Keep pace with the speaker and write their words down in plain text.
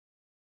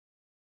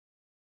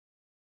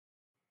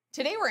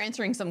Today we're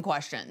answering some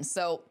questions.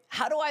 So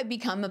how do I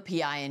become a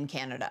PI in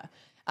Canada?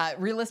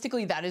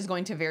 Realistically, that is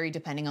going to vary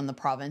depending on the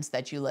province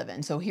that you live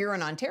in. So here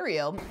in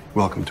Ontario,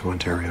 Welcome to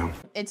Ontario.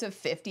 it's a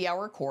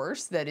 50-hour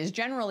course that is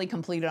generally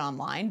completed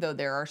online, though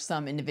there are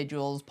some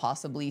individuals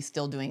possibly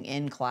still doing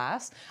in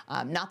class.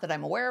 Not that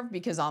I'm aware of,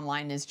 because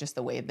online is just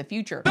the way of the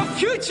future. The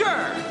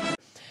future!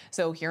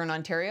 So here in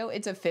Ontario,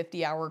 it's a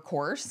 50-hour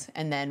course.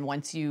 And then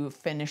once you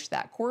finish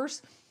that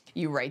course,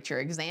 you write your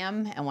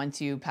exam. And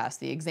once you pass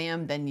the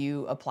exam, then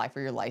you apply for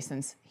your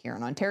license here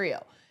in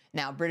Ontario.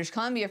 Now, British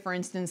Columbia, for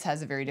instance,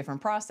 has a very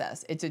different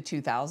process. It's a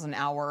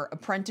 2,000-hour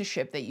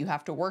apprenticeship that you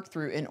have to work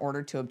through in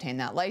order to obtain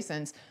that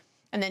license.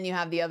 And then you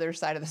have the other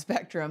side of the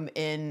spectrum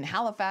in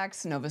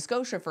Halifax, Nova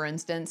Scotia, for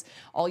instance.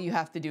 All you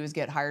have to do is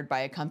get hired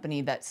by a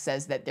company that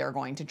says that they're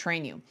going to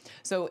train you.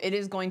 So it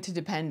is going to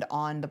depend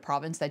on the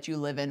province that you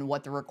live in,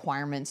 what the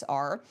requirements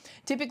are.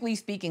 Typically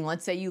speaking,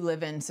 let's say you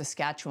live in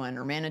Saskatchewan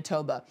or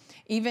Manitoba,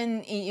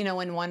 even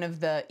in one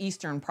of the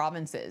eastern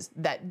provinces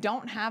that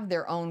don't have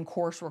their own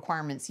course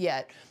requirements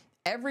yet.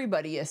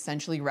 Everybody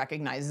essentially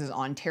recognizes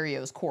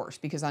Ontario's course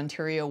because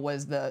Ontario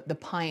was the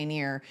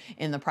pioneer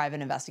in the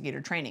private investigator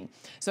training.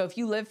 So if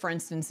you live, for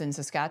instance, in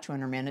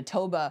Saskatchewan or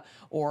Manitoba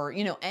or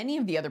any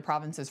of the other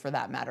provinces for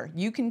that matter,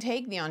 you can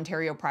take the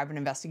Ontario private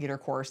investigator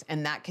course,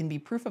 and that can be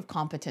proof of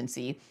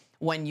competency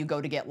when you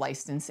go to get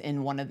licensed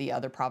in one of the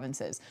other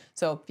provinces.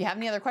 So if you have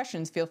any other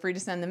questions, feel free to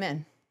send them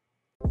in.